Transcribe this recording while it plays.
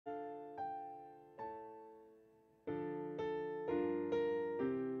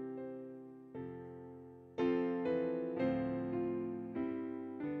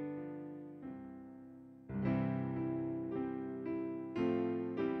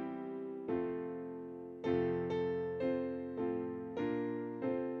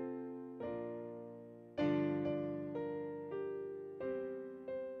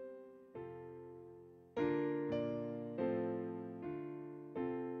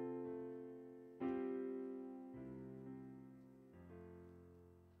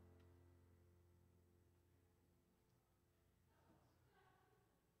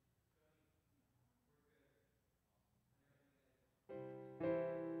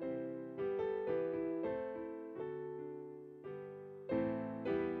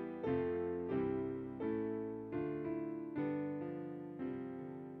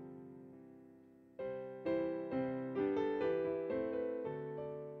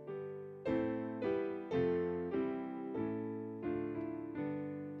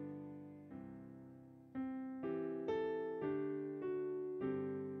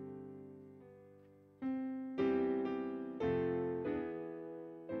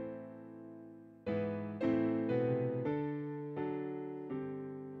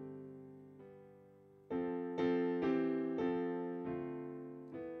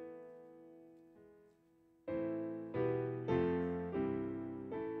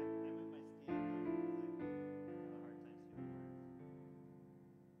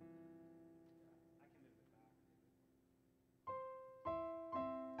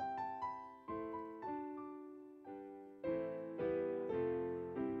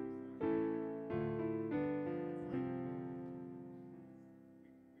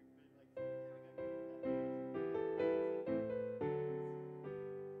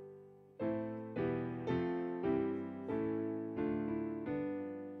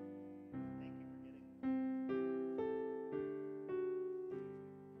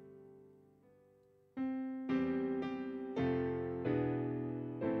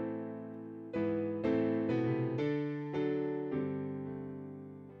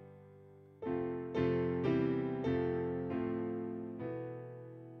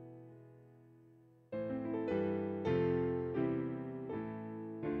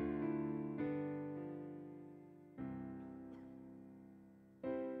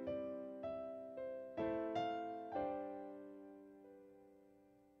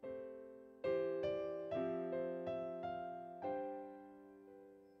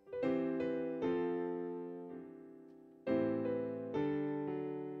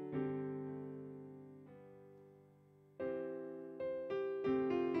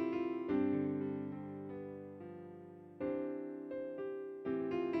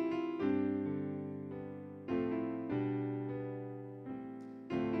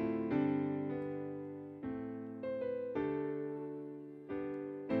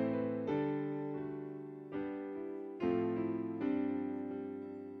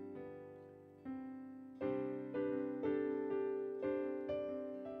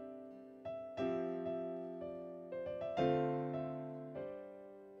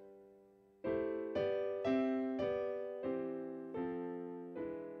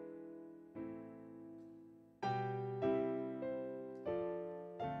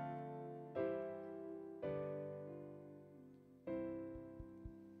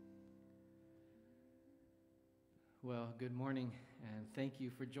Well, good morning, and thank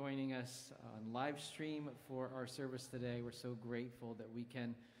you for joining us on live stream for our service today. We're so grateful that we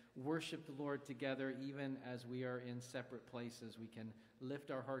can worship the Lord together, even as we are in separate places. We can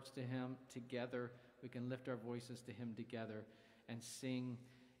lift our hearts to Him together. We can lift our voices to Him together and sing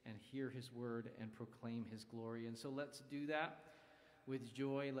and hear His word and proclaim His glory. And so let's do that with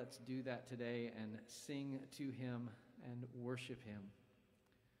joy. Let's do that today and sing to Him and worship Him.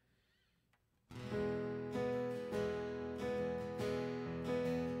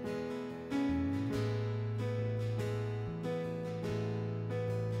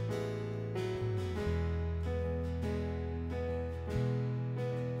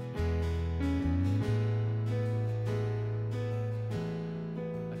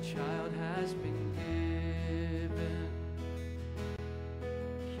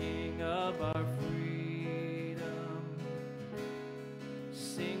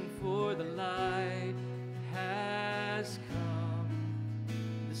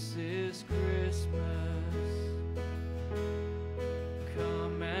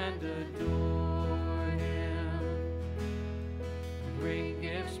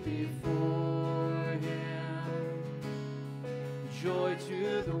 Joy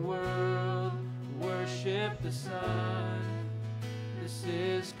to the world, worship the Son. This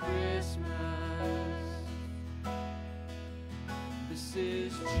is Christmas. This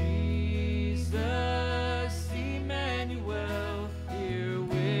is Jesus, Emmanuel, here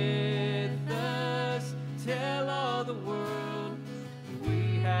with us. Tell all the world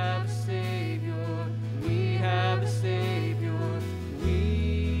we have a Savior, we have a Savior.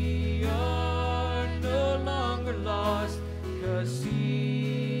 We are no longer lost, 'cause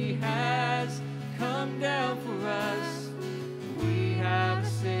He has come down for us. We have a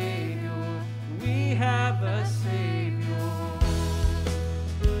Savior, we have a Savior.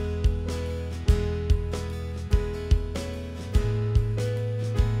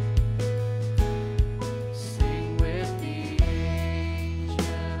 Sing with the angels,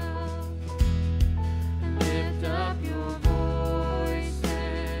 lift up your voices,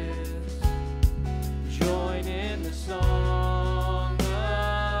 join in the song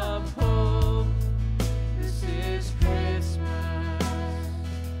of hope. This is Christmas.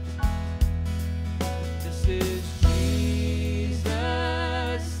 This is Jesus,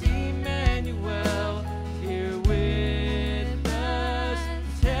 Emmanuel, here with us.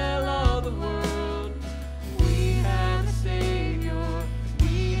 Tell all the world we have a Savior,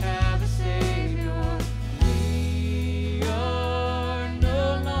 we have a Savior. We are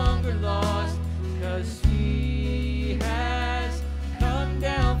no longer lost, 'cause He has come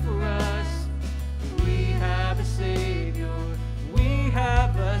down for us. We have a Savior, we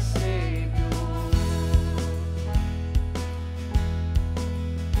have a Savior.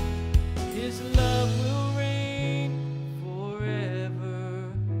 His love will reign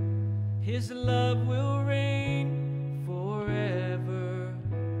forever. His love will reign forever.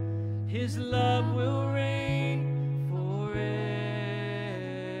 His love will reign forever.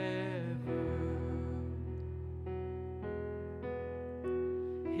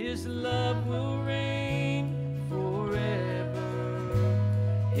 His love will reign forever.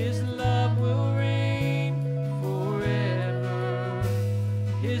 His love will reign forever.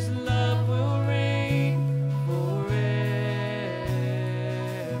 His love will reign forever.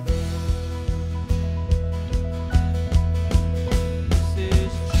 This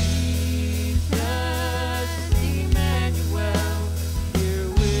is Jesus, Emmanuel, here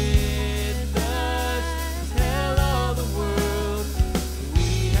with us. Tell all the world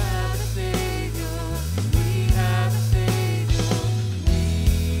we have a Savior, we have a Savior.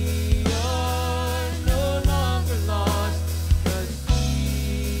 We are no longer lost, 'cause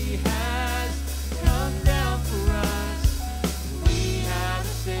He has come down for us. We have a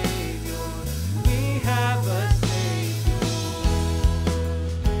Savior, we have a Savior.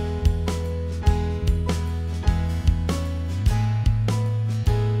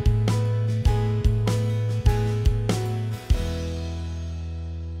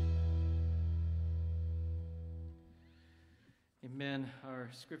 Amen. Our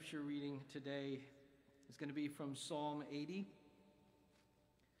scripture reading today is going to be from Psalm 80.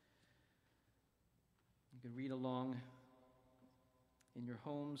 You can read along in your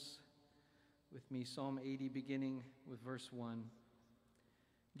homes with me, Psalm 80, beginning with verse 1.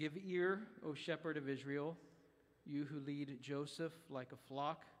 Give ear, O shepherd of Israel, you who lead Joseph like a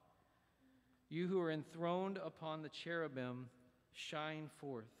flock. You who are enthroned upon the cherubim, shine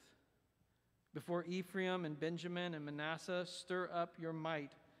forth. Before Ephraim and Benjamin and Manasseh, stir up your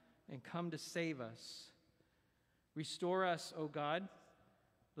might and come to save us. Restore us, O God.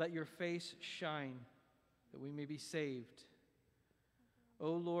 Let your face shine. that we may be saved.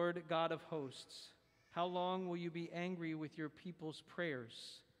 O Lord God of hosts, how long will you be angry with your people's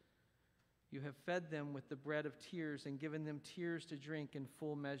prayers? You have fed them with the bread of tears and given them tears to drink in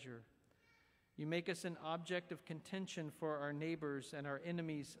full measure. You make us an object of contention for our neighbors, and our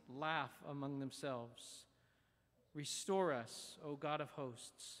enemies laugh among themselves. Restore us, O God of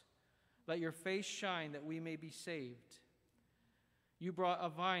hosts. Let your face shine that we may be saved. You brought a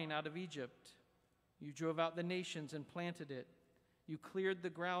vine out of Egypt. You drove out the nations and planted it. You cleared the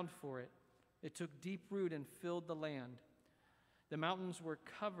ground for it. It took deep root and filled the land. The mountains were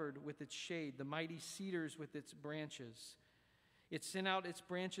covered with its shade, the mighty cedars with its branches. It sent out its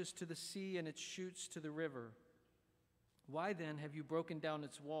branches to the sea and its shoots to the river. Why then have you broken down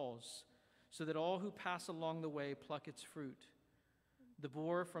its walls, so that all who pass along the way pluck its fruit? The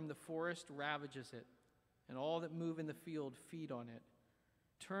boar from the forest ravages it, and all that move in the field feed on it.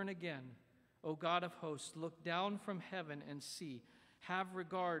 Turn again, O God of hosts, look down from heaven and see. Have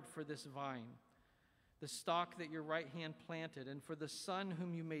regard for this vine, the stock that your right hand planted, and for the son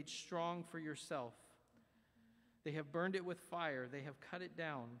whom you made strong for yourself. They have burned it with fire. They have cut it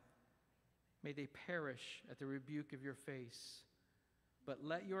down. May they perish at the rebuke of your face. But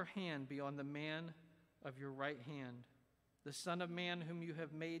let your hand be on the man of your right hand, the Son of Man whom you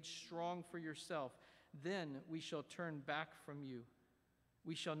have made strong for yourself. Then we shall turn back from you.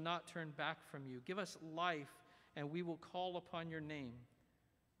 We shall not turn back from you. Give us life, and we will call upon your name.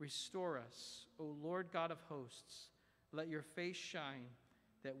 Restore us, O Lord God of hosts. Let your face shine,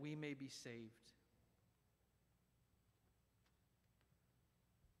 that we may be saved.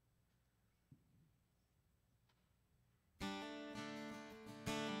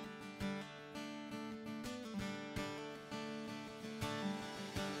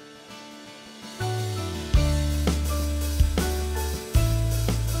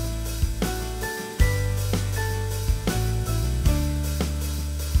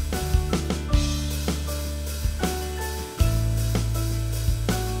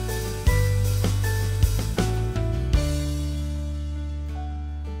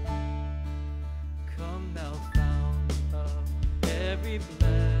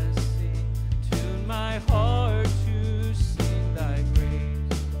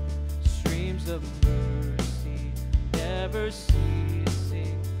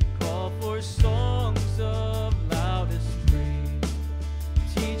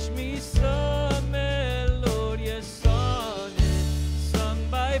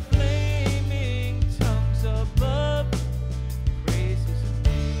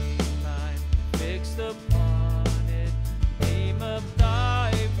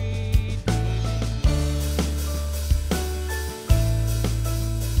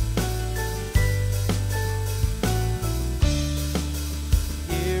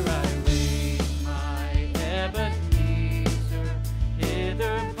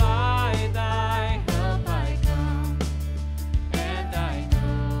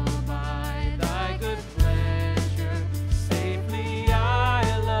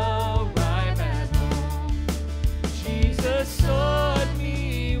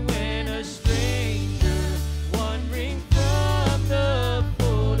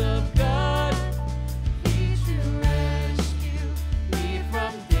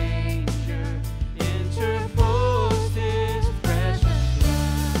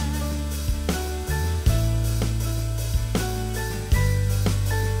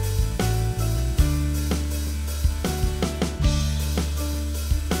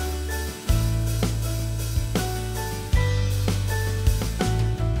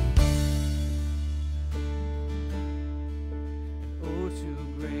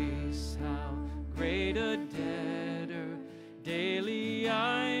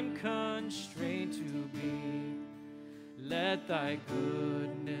 Let thy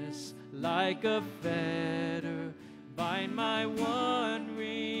goodness, like a fetter, bind my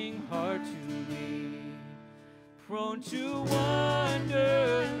wandering heart to thee. Prone to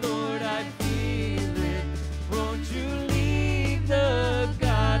wander, Lord, I feel it. Prone to leave the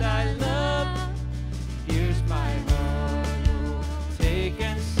God I love. Here's my heart, oh, take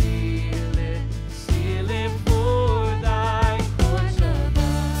and seal it for thy courts above.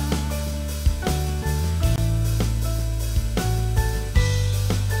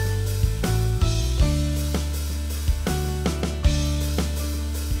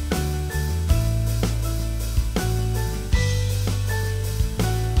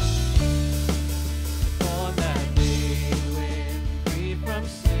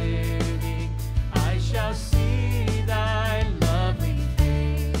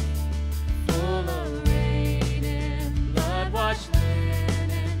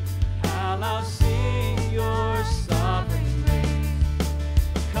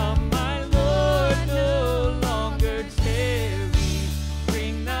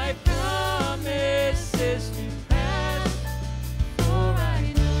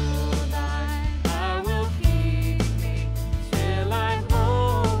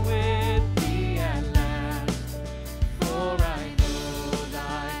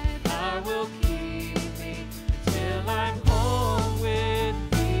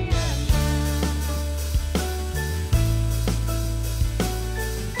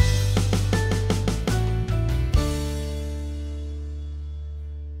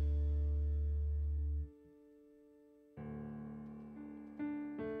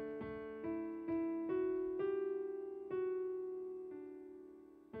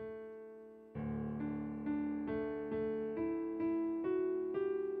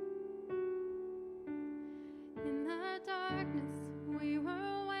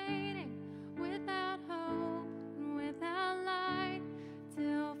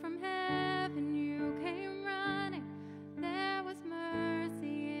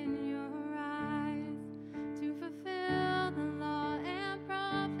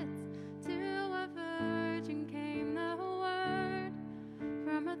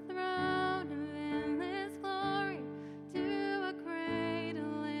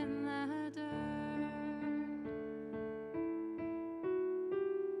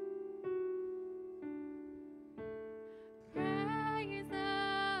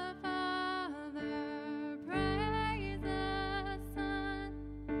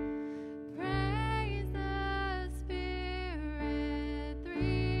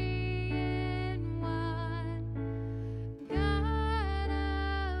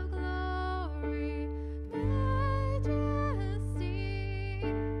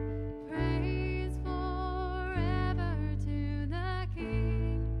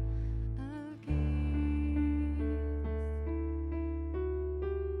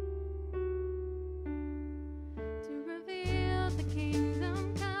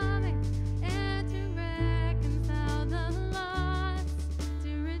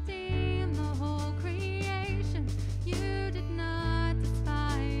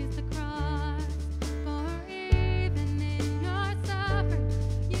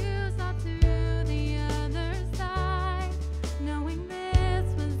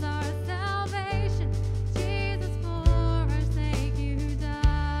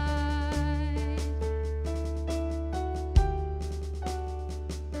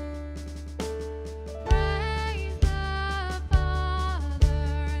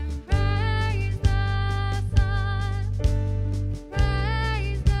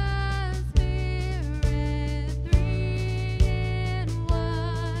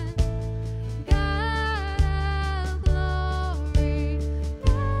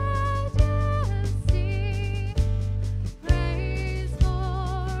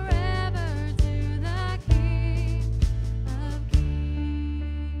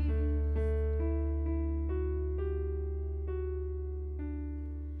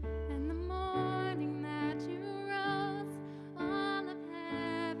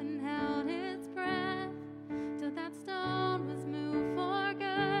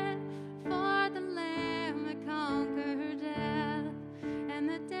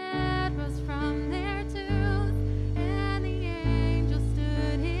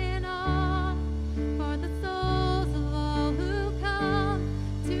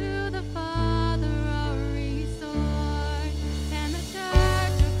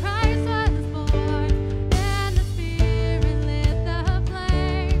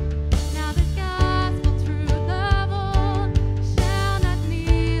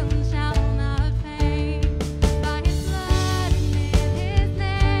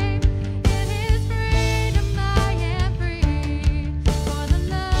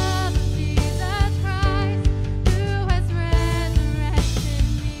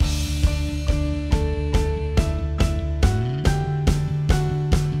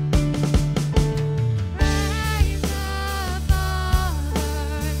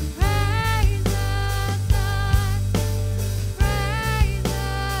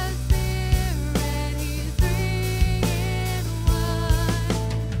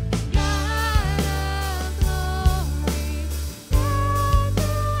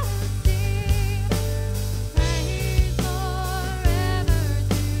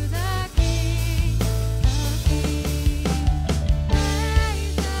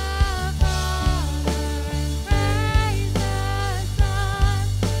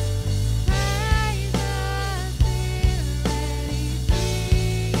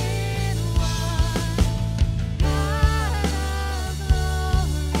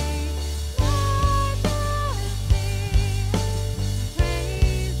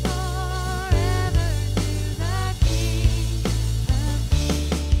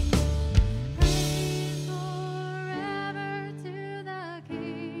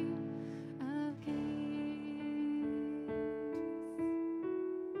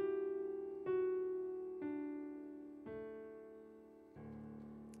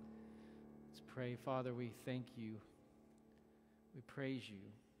 pray. Father, we thank you. We praise you.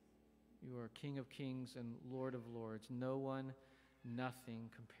 You are King of kings and Lord of lords. No one, nothing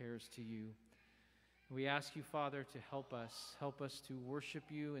compares to you. We ask you, Father, to help us to worship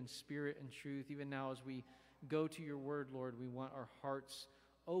you in spirit and truth. Even now as we go to your word, Lord, we want our hearts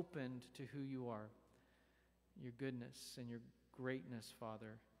opened to who you are, your goodness and your greatness,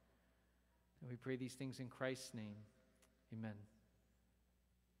 Father. And we pray these things in Christ's name. Amen.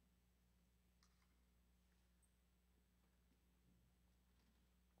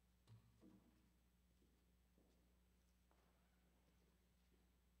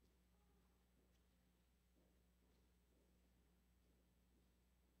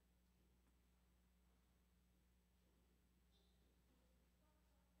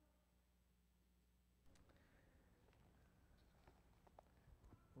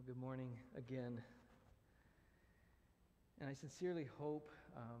 Well, good morning again. And I sincerely hope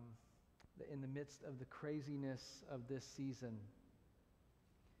that in the midst of the craziness of this season,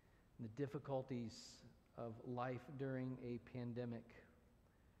 the difficulties of life during a pandemic,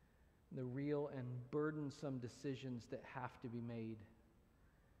 the real and burdensome decisions that have to be made,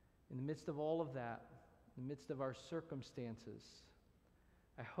 in the midst of all of that, in the midst of our circumstances,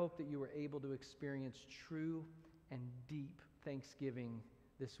 I hope that you were able to experience true and deep thanksgiving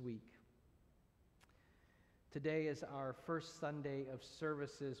this week. Today is our first Sunday of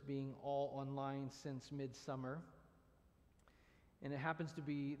services being all online since midsummer, and it happens to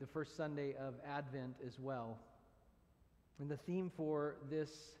be the first Sunday of Advent as well. And the theme for this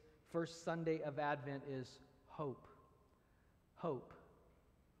first Sunday of Advent is hope. Hope.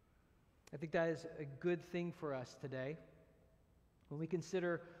 I think that is a good thing for us today. When we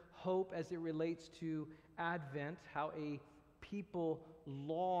consider hope as it relates to Advent, how a people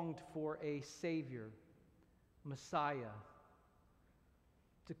longed for a Savior, Messiah,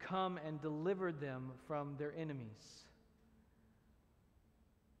 to come and deliver them from their enemies.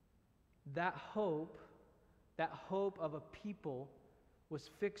 That hope of a people was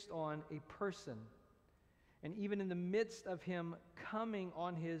fixed on a person. And even in the midst of him coming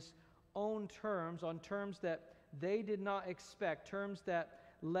on his own terms, on terms that they did not expect, terms that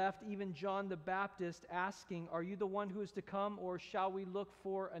left even John the Baptist asking, "Are you the one who is to come, or shall we look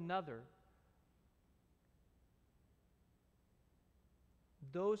for another?"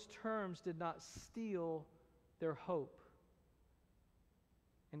 Those terms did not steal their hope,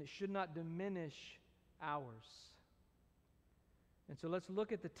 and it should not diminish ours. And so let's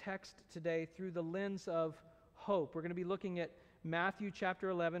look at the text today through the lens of hope. We're going to be looking at Matthew chapter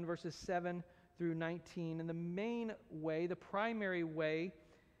 11, verses 7 through 19. And the main way, the primary way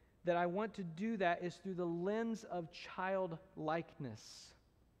that I want to do that is through the lens of childlikeness.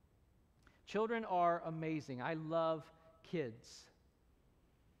 Children are amazing. I love kids.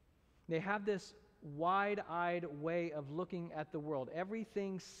 They have this wide-eyed way of looking at the world.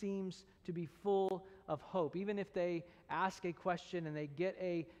 Everything seems to be full of hope. Even if they ask a question and they get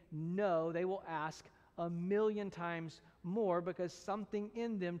a no, they will ask a million times more because something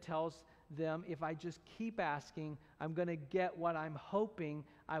in them tells them, if I just keep asking, I'm going to get what I'm hoping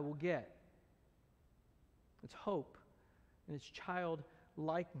I will get. It's hope, and it's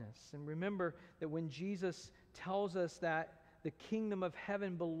childlikeness. And remember that when Jesus tells us that the kingdom of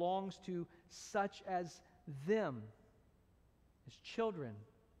heaven belongs to such as them, as children,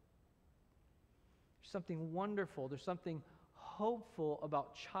 there's something wonderful, there's something hopeful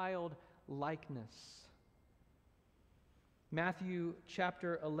about childlikeness. Matthew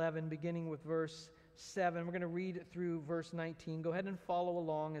chapter 11, beginning with verse 7. We're going to read through verse 19. Go ahead and follow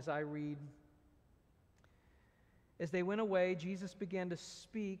along as I read. As they went away, Jesus began to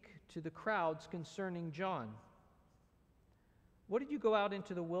speak to the crowds concerning John. "What did you go out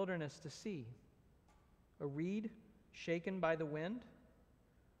into the wilderness to see? A reed shaken by the wind?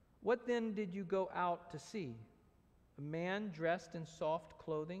 What then did you go out to see? A man dressed in soft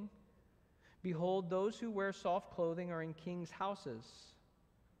clothing? Behold, those who wear soft clothing are in kings' houses.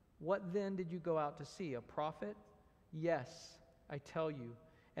 What then did you go out to see? A prophet? Yes, I tell you,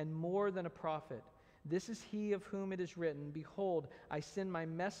 and more than a prophet. This is he of whom it is written, Behold, I send my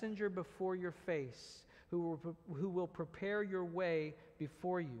messenger before your face, who will prepare your way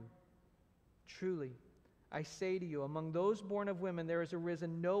before you. Truly, I say to you, among those born of women there has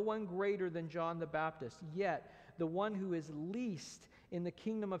arisen no one greater than John the Baptist. Yet the one who is least in the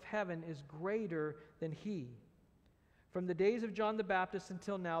kingdom of heaven is greater than he. From the days of John the Baptist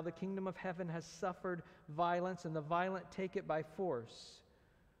until now, the kingdom of heaven has suffered violence, and the violent take it by force.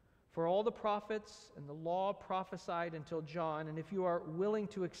 For all the prophets and the law prophesied until John, and if you are willing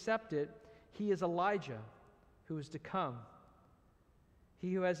to accept it, he is Elijah who is to come.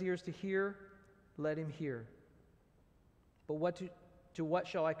 He who has ears to hear, let him hear. But to what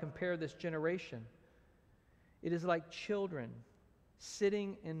shall I compare this generation? It is like children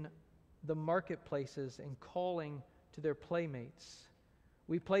sitting in the marketplaces and calling to their playmates.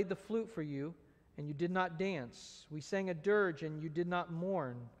 We played the flute for you, and you did not dance. We sang a dirge, and you did not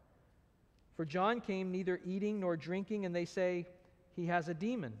mourn. For John came neither eating nor drinking, and they say, he has a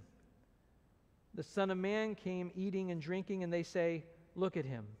demon. The Son of Man came eating and drinking, and they say, look at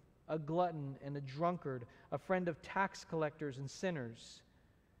him, a glutton and a drunkard, a friend of tax collectors and sinners.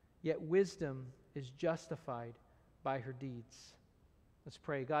 Yet wisdom is justified by her deeds. Let's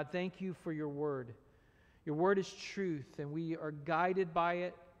pray. God, thank you for your word. Your word is truth, and we are guided by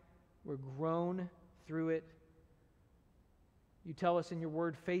it. We're grown through it. You tell us in your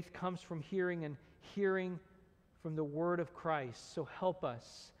word, faith comes from hearing, and hearing from the word of Christ. So help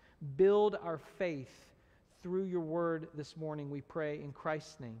us build our faith through your word this morning, we pray in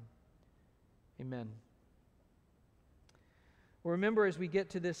Christ's name. Amen. Well, remember, as we get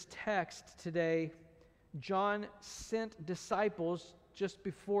to this text today, John sent disciples just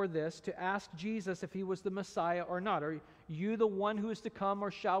before this to ask Jesus if he was the Messiah or not. Are you the one who is to come,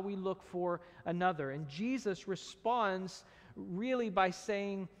 or shall we look for another? And Jesus responds really by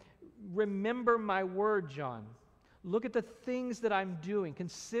saying, remember my word, John. Look at the things that I'm doing.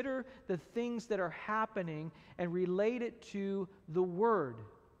 Consider the things that are happening and relate it to the word.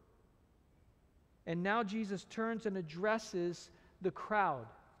 And now Jesus turns and addresses the crowd.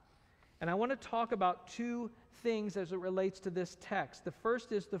 And I want to talk about two things as it relates to this text. The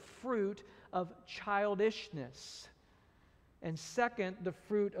first is the fruit of childishness. And second, the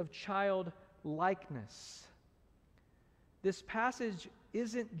fruit of childlikeness. This passage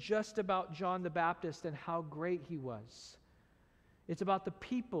isn't just about John the Baptist and how great he was. It's about the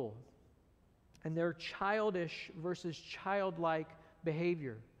people and their childish versus childlike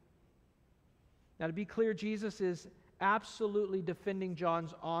behavior. Now, to be clear, Jesus is absolutely defending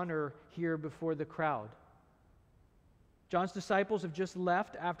John's honor here before the crowd. John's disciples have just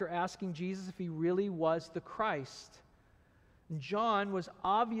left after asking Jesus if he really was the Christ. John was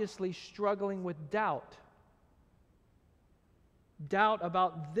obviously struggling with doubt. Doubt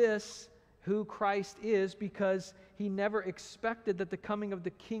about this, who Christ is, because he never expected that the coming of the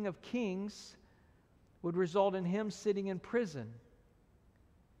King of Kings would result in him sitting in prison.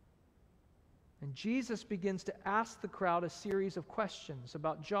 And Jesus begins to ask the crowd a series of questions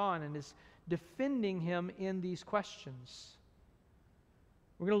about John and is defending him in these questions.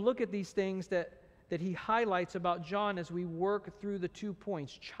 We're going to look at these things that he highlights about John as we work through the 2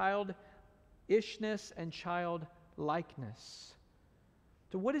 points, childishness and childlikeness.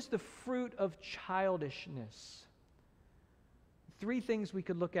 So what is the fruit of childishness? 3 things we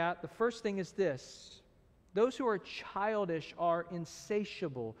could look at. The first thing is this. Those who are childish are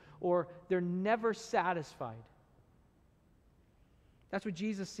insatiable, or they're never satisfied. That's what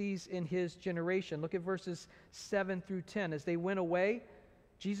Jesus sees in his generation. Look at verses 7 through 10. As they went away,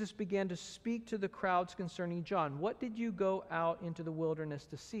 Jesus began to speak to the crowds concerning John. What did you go out into the wilderness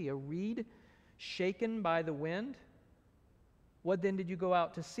to see? A reed shaken by the wind? What then did you go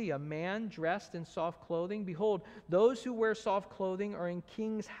out to see? A man dressed in soft clothing? Behold, those who wear soft clothing are in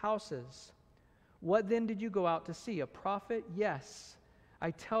kings' houses. What then did you go out to see? A prophet? Yes, I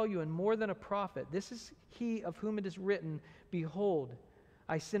tell you, and more than a prophet. This is he of whom it is written, behold,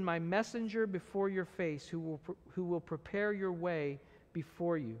 I send my messenger before your face, who will prepare your way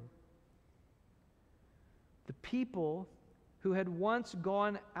before you. The people who had once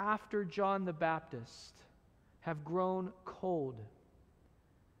gone after John the Baptist have grown cold.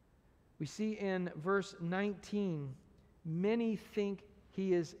 We see in verse 19, many think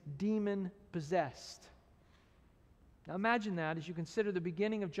he is demon-possessed. Now imagine that as you consider the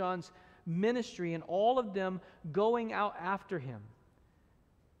beginning of John's ministry and all of them going out after him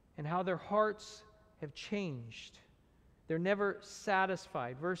and how their hearts have changed. They're never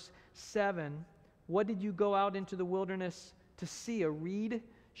satisfied. Verse 7, what did you go out into the wilderness to see? A reed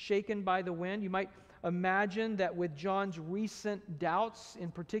shaken by the wind? You might imagine that with John's recent doubts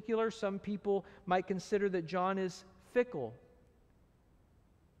in particular, some people might consider that John is fickle.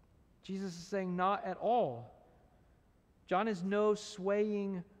 Jesus is saying, not at all. John is no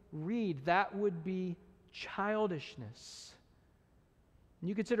swaying reed. That would be childishness. And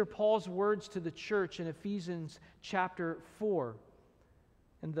you consider Paul's words to the church in Ephesians chapter 4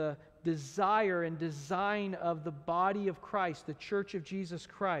 and the desire and design of the body of Christ, the church of Jesus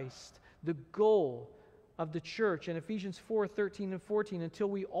Christ, the goal of the church in Ephesians 4:13 and 14, until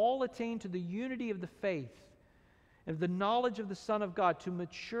we all attain to the unity of the faith and the knowledge of the Son of God, to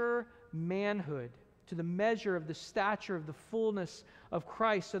mature manhood, to the measure of the stature of the fullness of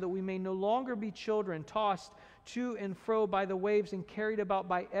Christ, so that we may no longer be children, tossed to and fro by the waves and carried about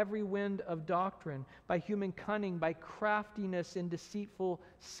by every wind of doctrine, by human cunning, by craftiness and deceitful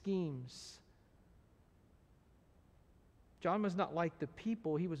schemes. John was not like the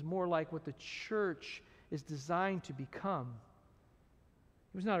people. He was more like what the church is designed to become.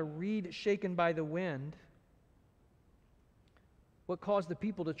 He was not a reed shaken by the wind. What caused the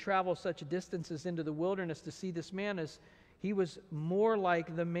people to travel such distances into the wilderness to see this man is he was more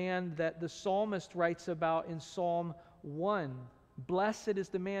like the man that the psalmist writes about in Psalm 1. Blessed is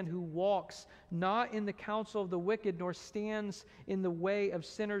the man who walks not in the counsel of the wicked, nor stands in the way of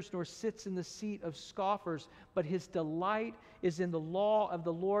sinners, nor sits in the seat of scoffers, but his delight is in the law of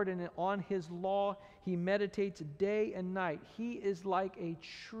the Lord, and on his law he meditates day and night. He is like a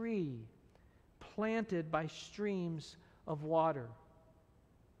tree planted by streams of water.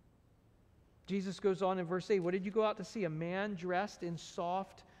 Jesus goes on in verse 8, what did you go out to see? A man dressed in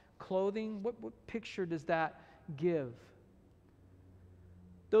soft clothing? What picture does that give?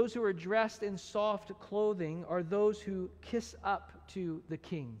 Those who are dressed in soft clothing are those who kiss up to the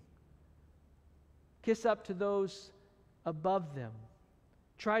king, kiss up to those above them,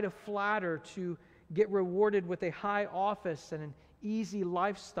 try to flatter to get rewarded with a high office and an easy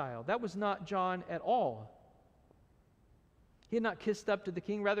lifestyle. That was not John at all. He had not kissed up to the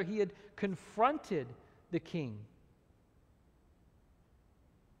king, rather he had confronted the king.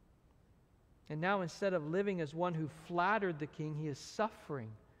 And now instead of living as one who flattered the king, he is suffering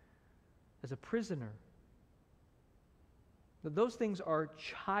as a prisoner. But those things are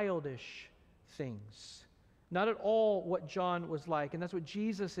childish things. Not at all what John was like. And that's what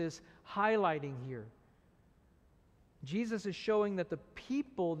Jesus is highlighting here. Jesus is showing that the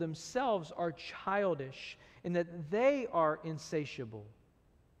people themselves are childish and that they are insatiable.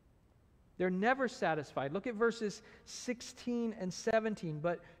 They're never satisfied. Look at verses 16 and 17.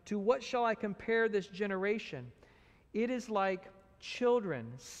 But to what shall I compare this generation? It is like children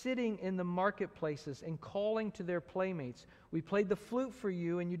sitting in the marketplaces and calling to their playmates. We played the flute for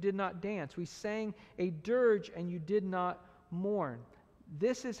you and you did not dance. We sang a dirge and you did not mourn.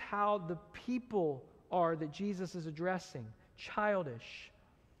 This is how the people are that Jesus is addressing. Childish.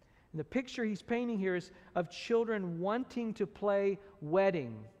 And the picture he's painting here is of children wanting to play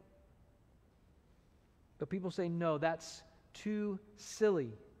wedding. But people say, no, that's too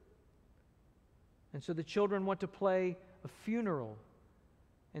silly. And so the children want to play a funeral.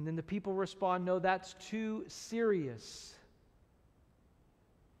 And then the people respond, no, that's too serious.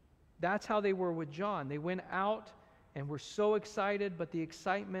 That's how they were with John. They went out and were so excited, but the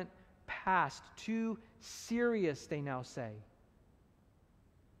excitement passed. Too serious, they now say.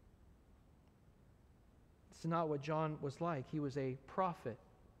 It's not what John was like. He was a prophet.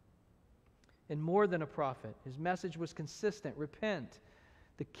 And more than a prophet. His message was consistent. Repent.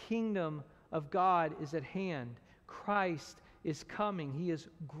 The kingdom of God is at hand. Christ is coming. He is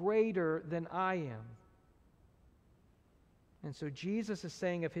greater than I am. And so Jesus is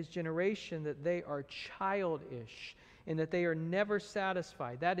saying of his generation that they are childish and that they are never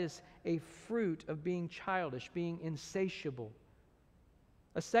satisfied. That is a fruit of being childish, being insatiable.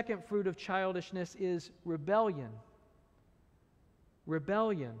 A second fruit of childishness is rebellion.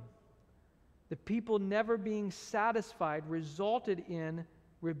 Rebellion. The people never being satisfied resulted in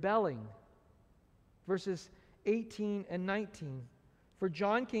rebelling. Verses 18 and 19. For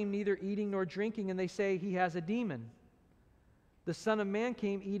John came neither eating nor drinking, and they say he has a demon. The Son of Man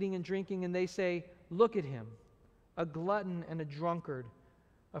came eating and drinking, and they say, look at him, a glutton and a drunkard,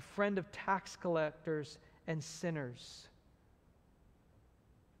 a friend of tax collectors and sinners.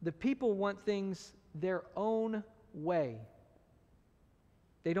 The people want things their own way.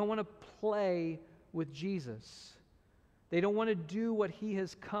 They don't want to play with Jesus. They don't want to do what he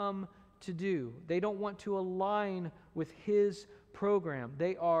has come to do. They don't want to align with his program.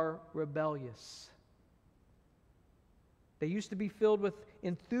 They are rebellious. They used to be filled with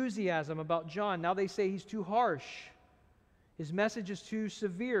enthusiasm about John. Now they say he's too harsh. His message is too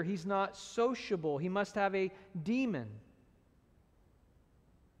severe. He's not sociable. He must have a demon.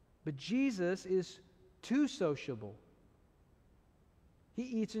 But Jesus is too sociable. He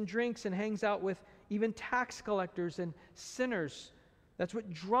eats and drinks and hangs out with even tax collectors and sinners. That's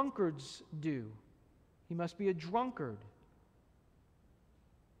what drunkards do. He must be a drunkard.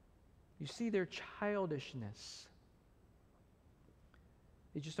 You see their childishness.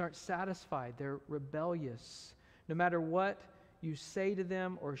 They just aren't satisfied. They're rebellious. No matter what you say to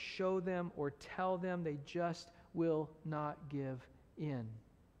them or show them or tell them, they just will not give in.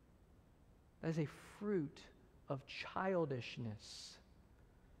 That is a fruit of childishness.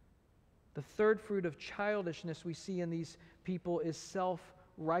 The third fruit of childishness we see in these people is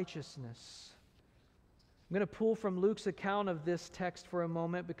self-righteousness. I'm going to pull from Luke's account of this text for a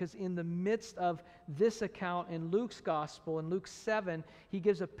moment, because in the midst of this account in Luke's gospel, in Luke 7, he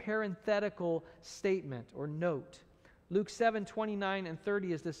gives a parenthetical statement or note. Luke 7, 29 and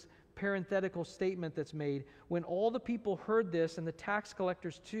 30 is this parenthetical statement that's made. When all the people heard this, and the tax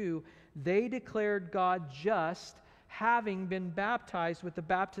collectors too, they declared God just, having been baptized with the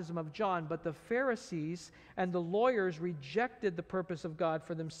baptism of John. But the Pharisees and the lawyers rejected the purpose of God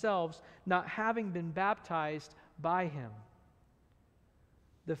for themselves, not having been baptized by him.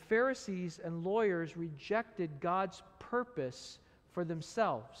 The Pharisees and lawyers rejected God's purpose for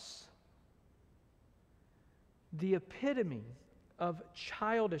themselves. The epitome of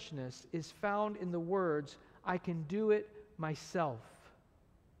childishness is found in the words, "I can do it myself."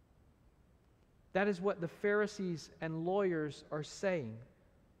 That is what the Pharisees and lawyers are saying,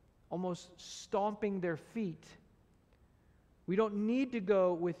 almost stomping their feet. We don't need to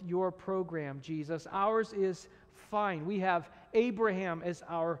go with your program, Jesus. Ours is fine. We have Abraham as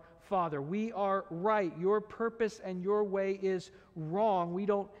our father. We are right. Your purpose and your way is wrong. We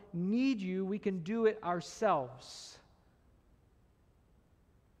don't need you. We can do it ourselves.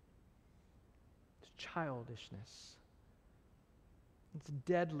 It's childishness. It's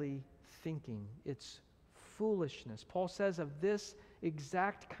deadly thinking. It's foolishness. Paul says of this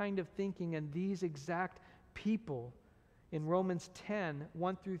exact kind of thinking and these exact people in Romans 10,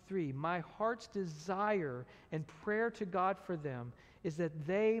 1 through 3, my heart's desire and prayer to God for them is that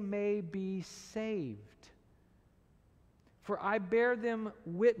they may be saved. For I bear them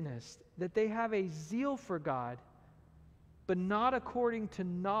witness that they have a zeal for God, but not according to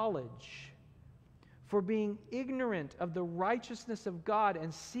knowledge. For being ignorant of the righteousness of God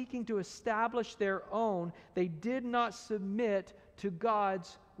and seeking to establish their own, they did not submit to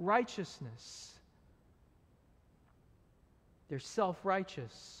God's righteousness. They're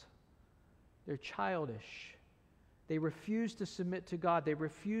self-righteous. They're childish. They refuse to submit to God. They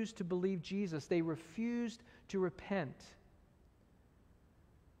refuse to believe Jesus. They refused to repent.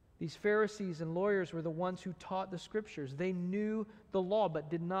 These Pharisees and lawyers were the ones who taught the Scriptures. They knew the law but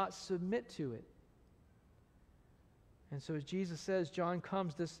did not submit to it. And so as Jesus says, John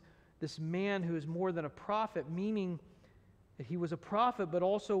comes, this man who is more than a prophet, meaning that he was a prophet, but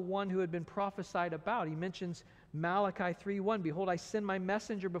also one who had been prophesied about. He mentions Malachi 3:1, behold, I send my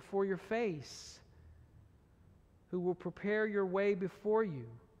messenger before your face, who will prepare your way before you.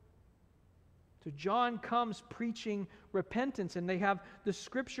 So John comes preaching repentance, and they have the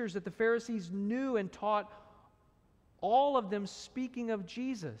Scriptures that the Pharisees knew and taught, all of them speaking of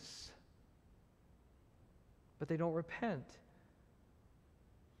Jesus. But they don't repent.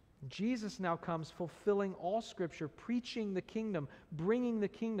 Jesus now comes fulfilling all Scripture, preaching the kingdom, bringing the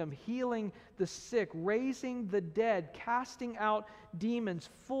kingdom, healing the sick, raising the dead, casting out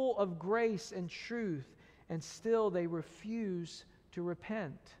demons, full of grace and truth, and still they refuse to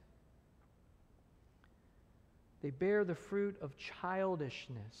repent. They bear the fruit of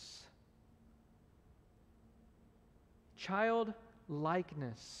childishness.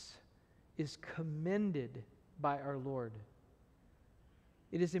 Childlikeness is commended by our Lord.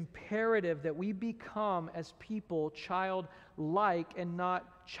 It is imperative that we become, as people, childlike and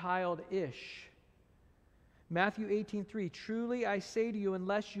not childish. Matthew 18:3, truly I say to you,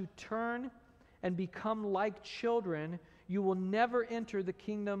 unless you turn and become like children, you will never enter the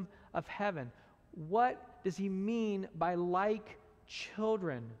kingdom of heaven. What does he mean by like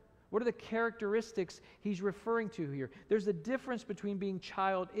children? What are the characteristics he's referring to here? There's a difference between being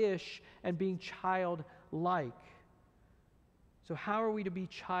childish and being childlike. So how are we to be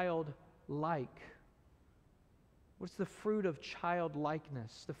childlike? What's the fruit of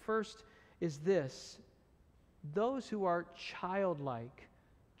childlikeness? The first is this: those who are childlike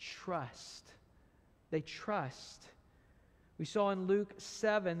trust. They trust. We saw in Luke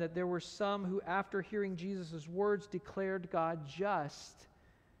 7 that there were some who, after hearing Jesus' words, declared God just,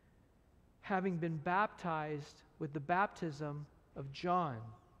 having been baptized with the baptism of John.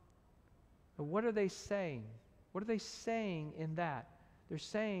 And what are they saying? What are they saying in that? They're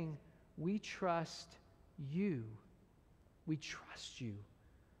saying, we trust you. We trust you.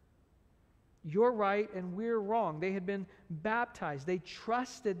 You're right and we're wrong. They had been baptized. They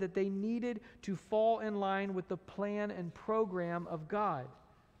trusted that they needed to fall in line with the plan and program of God.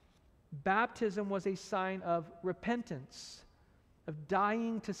 Baptism was a sign of repentance, of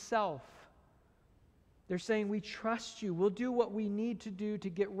dying to self. They're saying, we trust you. We'll do what we need to do to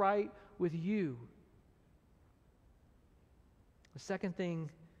get right with you. The second thing,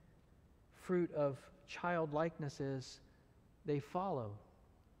 fruit of childlikeness, is they follow.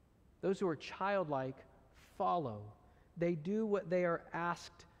 Those who are childlike follow. They do what they are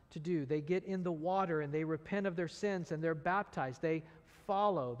asked to do. They get in the water and they repent of their sins and they're baptized. They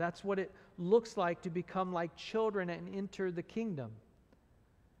follow. That's what it looks like to become like children and enter the kingdom.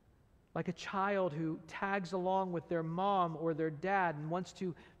 Like a child who tags along with their mom or their dad and wants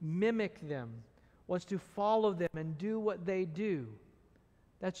to mimic them, wants to follow them and do what they do.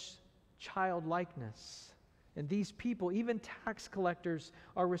 That's childlikeness. And these people, even tax collectors,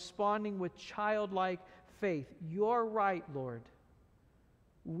 are responding with childlike faith. You're right, Lord.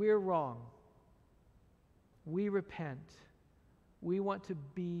 We're wrong. We repent. We want to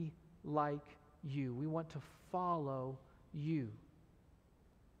be like you. We want to follow you.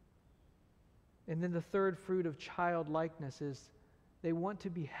 And then the third fruit of childlikeness is they want to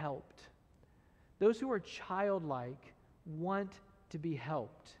be helped. Those who are childlike want to be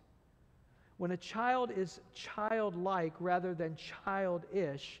helped. When a child is childlike rather than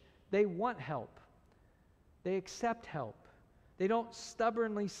childish, they want help. They accept help. They don't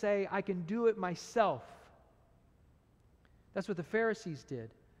stubbornly say, I can do it myself. That's what the Pharisees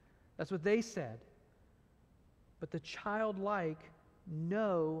did. That's what they said. But the childlike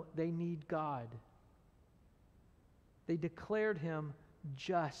know they need God. They declared him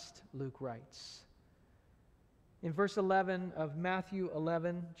just, Luke writes. In verse 11 of Matthew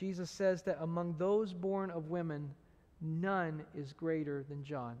 11, Jesus says that among those born of women, none is greater than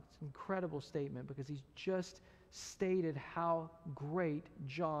John. It's an incredible statement because he's just stated how great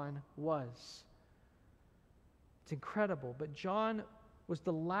John was. It's incredible. But John was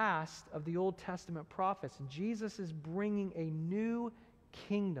the last of the Old Testament prophets, and Jesus is bringing a new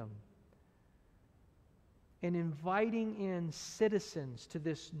kingdom and inviting in citizens to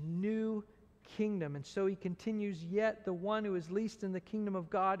this new kingdom. And so he continues, yet the one who is least in the kingdom of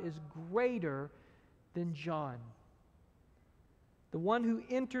God is greater than John. The one who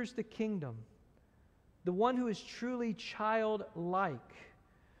enters the kingdom, the one who is truly childlike,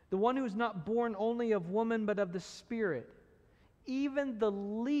 the one who is not born only of woman but of the Spirit, even the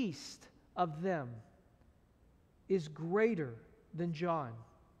least of them is greater than John.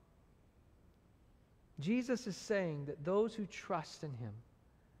 Jesus is saying that those who trust in him,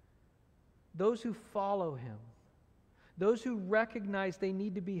 those who follow him, those who recognize they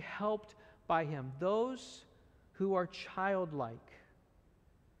need to be helped by him, those who are childlike,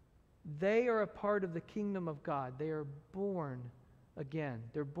 they are a part of the kingdom of God. They are born again.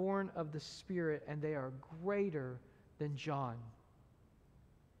 They're born of the Spirit, and they are greater than John.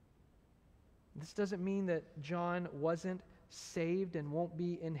 This doesn't mean that John wasn't saved and won't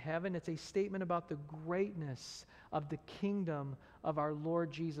be in heaven. It's a statement about the greatness of the kingdom of our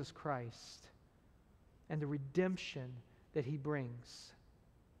Lord Jesus Christ and the redemption that he brings.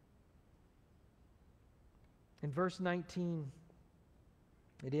 In verse 19,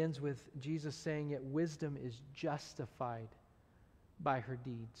 it ends with Jesus saying, yet wisdom is justified by her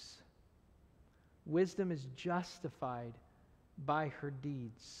deeds. Wisdom is justified by her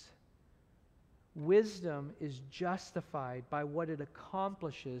deeds. Wisdom is justified by what it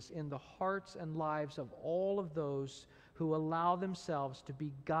accomplishes in the hearts and lives of all of those who allow themselves to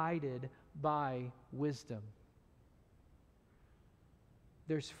be guided by wisdom.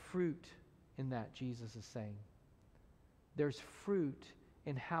 There's fruit in that, Jesus is saying. There's fruit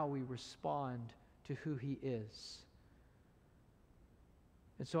in how we respond to who he is.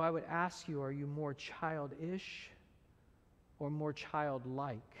 And so I would ask you, are you more childish or more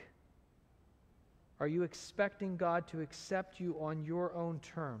childlike? Are you expecting God to accept you on your own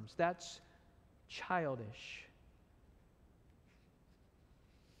terms? That's childish.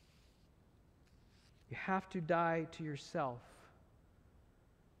 You have to die to yourself.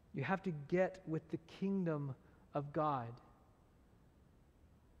 You have to get with the kingdom of God.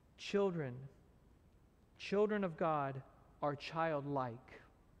 Children of God are childlike.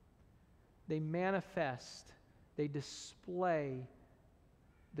 They manifest, they display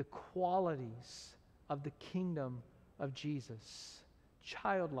the qualities of the kingdom of Jesus.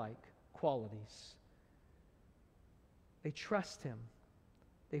 Childlike qualities. They trust him.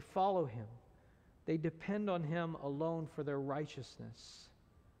 They follow him. They depend on him alone for their righteousness.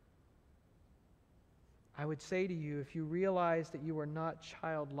 I would say to you, if you realize that you are not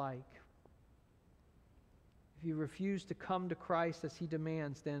childlike, if you refuse to come to Christ as he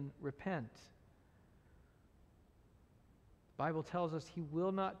demands, then repent. The Bible tells us he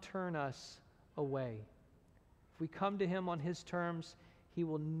will not turn us away. If we come to him on his terms, he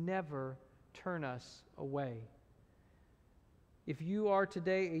will never turn us away. If you are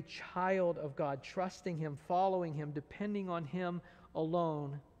today a child of God, trusting him, following him, depending on him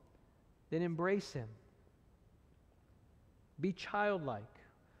alone, then embrace him. Be childlike.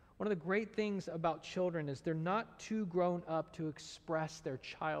 One of the great things about children is they're not too grown up to express their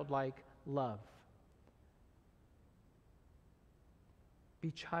childlike love.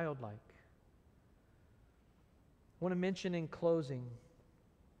 Be childlike. I want to mention in closing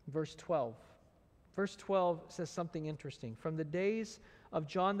verse 12. Verse 12 says something interesting. From the days of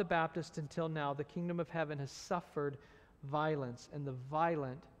John the Baptist until now, the kingdom of heaven has suffered violence, and the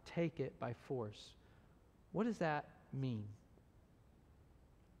violent take it by force. What does that mean?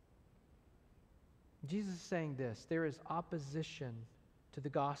 Jesus is saying this: there is opposition to the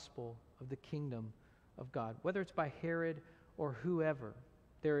gospel of the kingdom of God. Whether it's by Herod or whoever,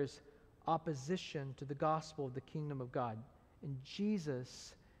 there is opposition to the gospel of the kingdom of God. And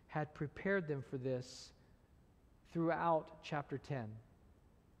Jesus had prepared them for this throughout chapter 10.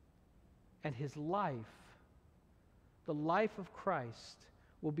 And his life, the life of Christ,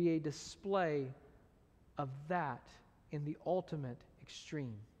 will be a display of that in the ultimate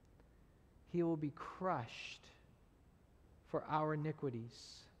extreme. He will be crushed for our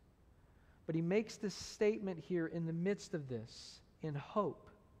iniquities. But he makes this statement here in the midst of this, in hope.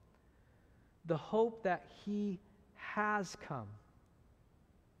 The hope that he has come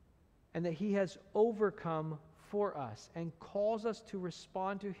and that he has overcome for us, and calls us to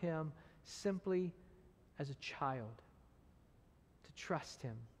respond to him simply as a child, to trust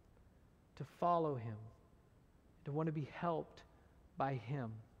him, to follow him, to want to be helped by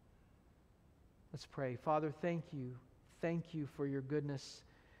him. Let's pray. Father, thank you. Thank you for your goodness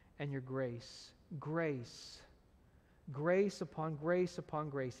and your grace. Grace upon grace upon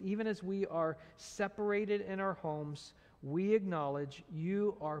grace. Even as we are separated in our homes, we acknowledge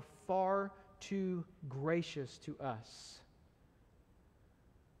you are far too gracious to us.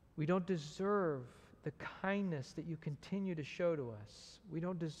 We don't deserve the kindness that you continue to show to us. We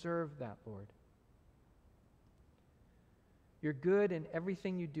don't deserve that, Lord. You're good, and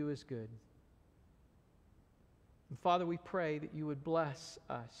everything you do is good. And Father, we pray that you would bless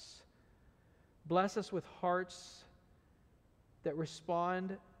us. Bless us with hearts that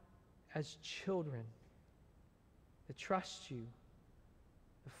respond as children, that trust you,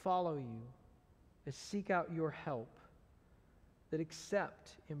 that follow you, that seek out your help, that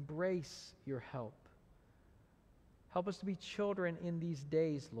accept, embrace your help. Help us to be children in these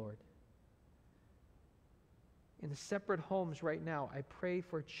days, Lord. In the separate homes right now, I pray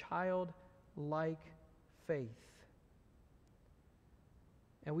for childlike faith.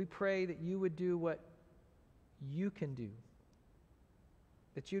 And we pray that you would do what you can do,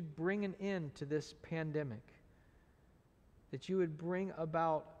 that you'd bring an end to this pandemic, that you would bring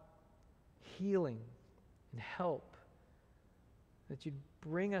about healing and help, that you'd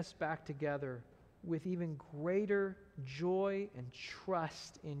bring us back together with even greater joy and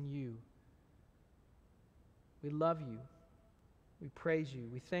trust in you. We love you. We praise you.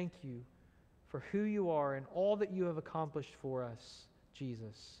 We thank you for who you are and all that you have accomplished for us,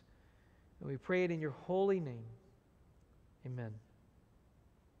 Jesus. And we pray it in your holy name. Amen.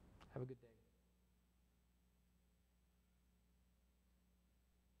 Have a good day.